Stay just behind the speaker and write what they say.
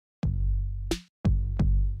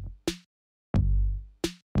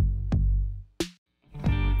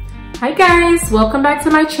Hi guys, welcome back to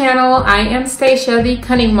my channel. I am Stacia, the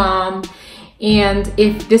Cunning Mom. And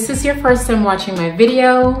if this is your first time watching my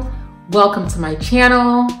video, welcome to my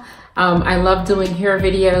channel. I love doing hair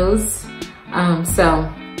videos.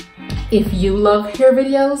 So if you love hair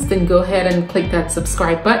videos, then go ahead and click that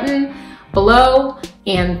subscribe button below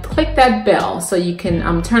and click that bell so you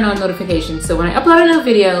can turn on notifications. So when I upload a new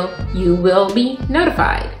video, you will be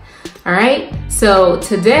notified. All right, so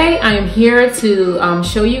today I am here to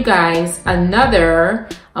show you guys another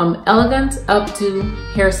elegant updo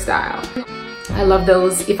hairstyle. I love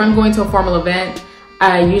those. If I'm going to a formal event,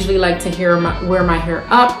 I usually like to wear my hair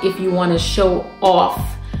up. If you want to show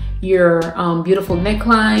off your beautiful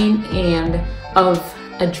neckline and of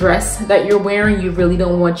a dress that you're wearing, you really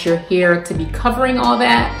don't want your hair to be covering all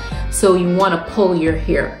that. So you want to pull your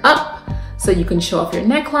hair up so you can show off your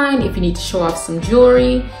neckline. If you need to show off some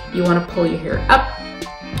jewelry, you want to pull your hair up.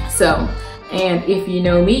 And if you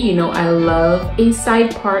know me, you know I love a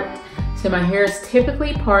side part. So my hair is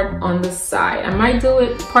typically part on the side. I might do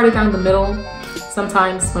it parted down the middle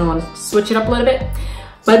sometimes when I want to switch it up a little bit,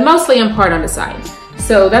 but mostly I'm part on the side.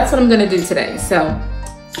 So that's what I'm gonna do today. So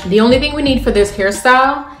the only thing we need for this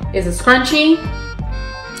hairstyle is a scrunchie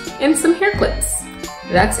and some hair clips.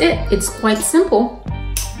 That's it. It's quite simple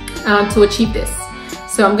to achieve this.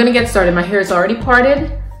 So I'm gonna get started. My hair is already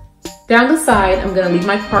parted down the side. I'm gonna leave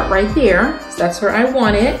my part right there. So that's where I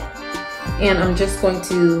want it. And I'm just going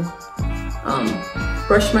to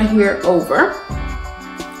brush my hair over.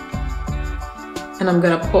 And I'm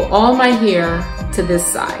gonna pull all my hair to this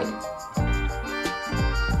side.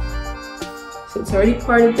 So it's already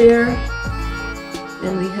parted there.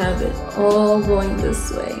 And we have it all going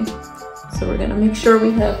this way. So we're gonna make sure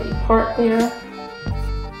we have a part there.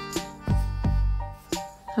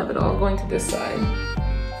 Have it all going to this side.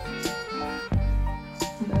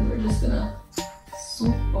 And then we're just gonna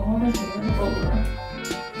swoop all the hair over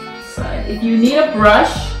the side. If you need a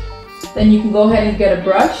brush, then you can go ahead and get a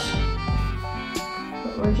brush.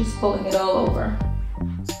 But we're just pulling it all over.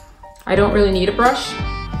 I don't really need a brush.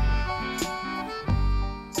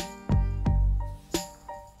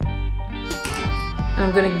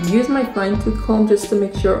 I'm gonna use my fine tooth comb just to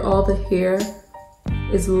make sure all the hair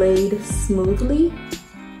is laid smoothly.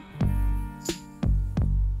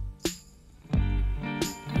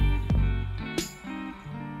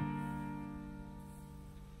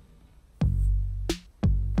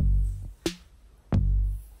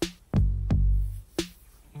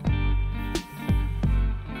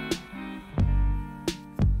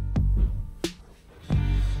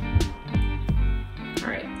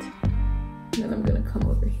 Then I'm gonna come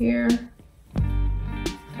over here.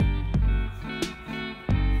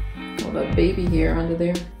 All that baby hair under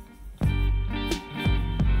there.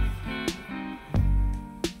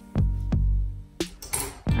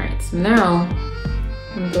 All right, so now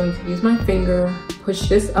I'm going to use my finger, push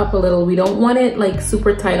this up a little. We don't want it like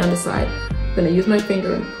super tight on the side. I'm gonna use my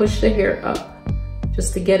finger and push the hair up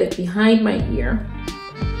just to get it behind my ear.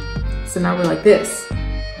 So now we're like this.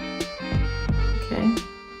 Okay.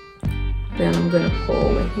 Then I'm gonna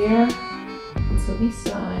pull the hair to the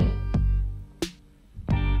side.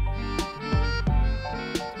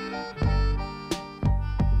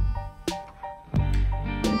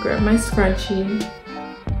 I'm gonna grab my scrunchie.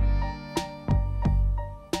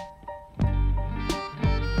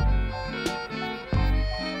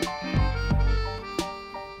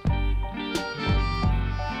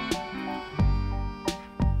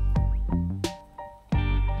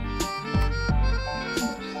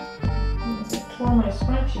 My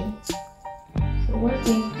scrunchie. So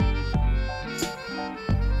working.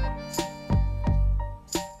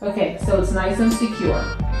 Okay, so it's nice and secure.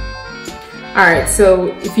 All right, so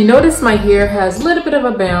if you notice my hair has a little bit of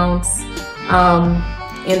a bounce,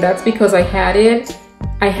 and that's because I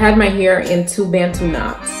had my hair in 2 Bantu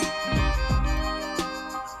knots.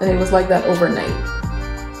 And it was like that overnight.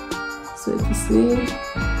 So if you see,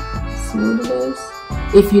 smooth it is.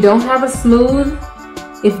 If you don't have a smooth,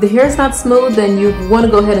 if the hair is not smooth, then you want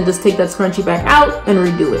to go ahead and just take that scrunchie back out and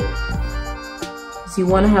redo it. So you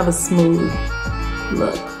want to have a smooth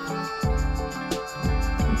look.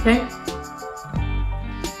 Okay?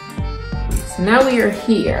 So now we are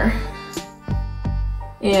here.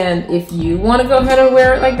 And if you want to go ahead and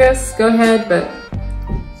wear it like this, go ahead, but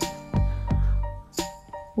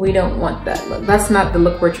we don't want that look. That's not the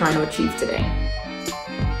look we're trying to achieve today.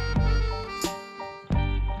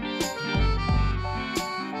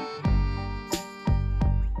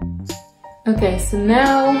 Okay, so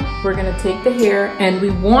now we're gonna take the hair and we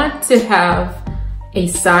want to have a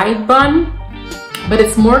side bun, but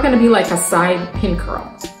it's more gonna be like a side pin curl.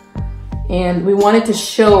 and we want it to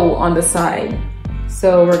show on the side.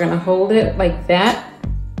 So we're gonna hold it like that.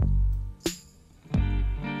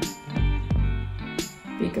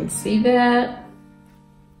 You can see that.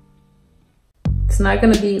 It's not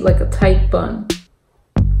gonna be like a tight bun.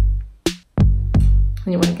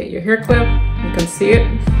 And you wanna get your hair clip, you can see it.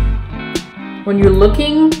 When you're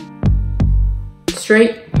looking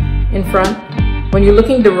straight in front, when you're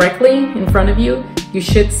looking directly in front of you, you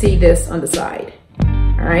should see this on the side,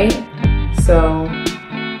 all right? So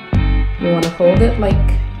you wanna hold it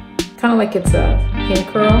like, kind of like it's a pin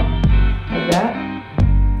curl, like that.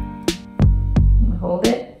 Hold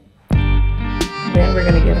it. Then we're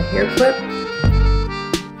gonna get a hair clip,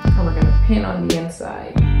 and we're gonna pin on the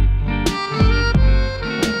inside,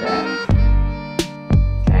 like that,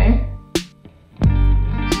 okay?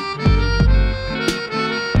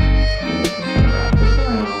 And we're just gonna wrap this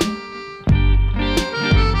around.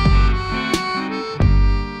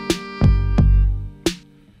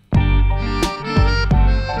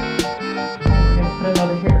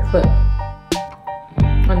 Another hair clip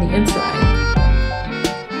on the inside.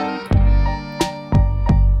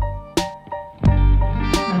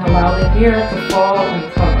 And allow the hair to fall and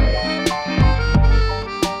cover it.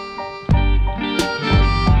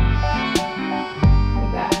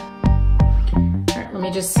 Like that. Alright, let me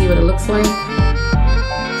just see what it looks like.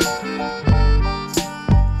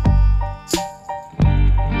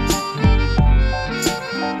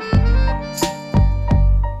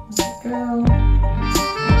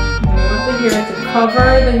 Here to cover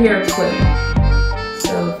the hair clip.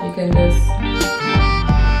 So if you can just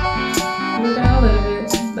pull it down a little bit,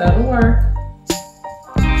 that'll work.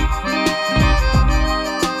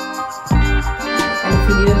 And if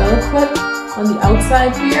you need another clip on the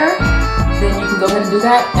outside here, then you can go ahead and do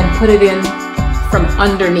that and put it in from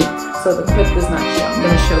underneath. So the clip does not show. I'm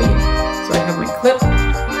going to show you. So I have my clip.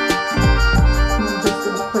 I'm just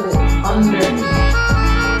going to put it underneath.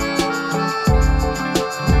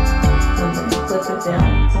 Flip it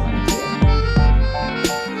down to like here,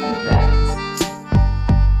 like that.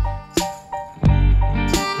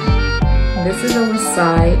 This is our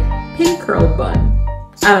side pin curl bun.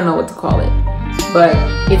 I don't know what to call it, but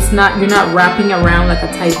it's not, you're not wrapping around like a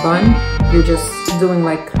tight bun. You're just doing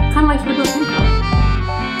like, kind of like you do a pin curl.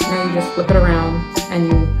 And then you just flip it around and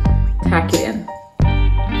you tack it in.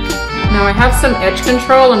 Now I have some edge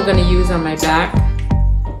control I'm going to use on my back.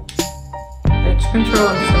 Control.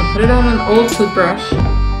 I'm just going to put it on an old toothbrush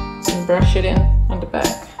and brush it in on the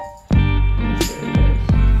back.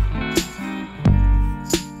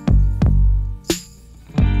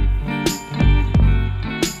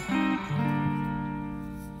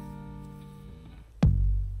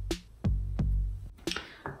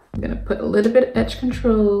 I'm going to put a little bit of edge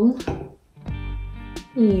control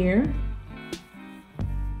here.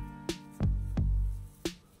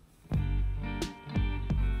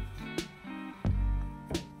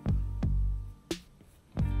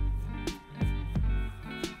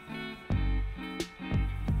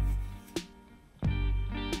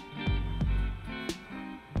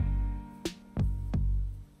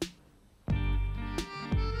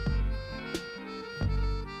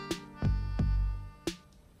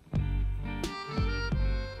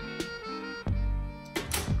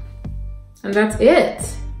 And that's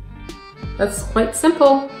it. That's quite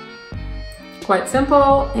simple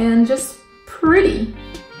and just pretty,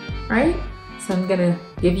 right? So I'm gonna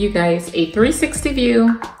give you guys a 360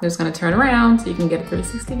 view. I'm just gonna turn around so you can get a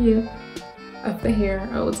 360 view of the hair.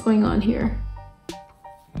 Oh, what's going on here?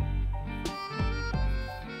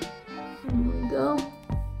 There we go.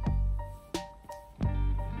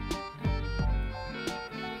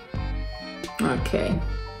 Okay.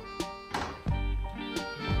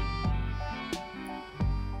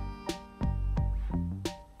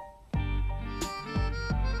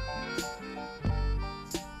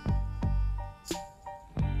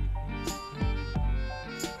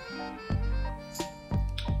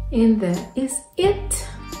 And that is it.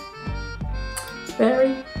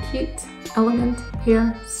 Very cute, elegant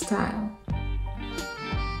hairstyle.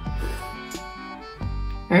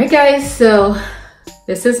 All right, guys, so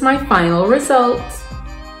this is my final result.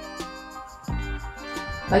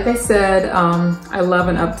 Like I said, I love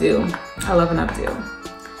an updo. I love an updo.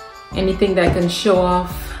 Anything that can show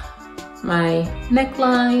off my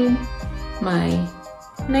neckline, my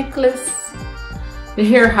necklace. The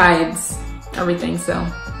hair hides everything, so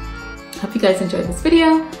hope you guys enjoyed this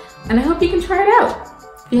video, and I hope you can try it out.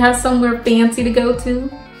 If you have somewhere fancy to go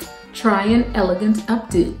to, try an elegant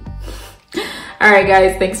updo. All right,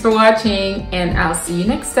 guys, thanks for watching, and I'll see you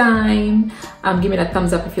next time. Give me that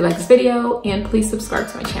thumbs up if you like this video, and please subscribe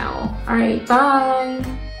to my channel. All right,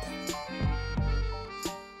 bye.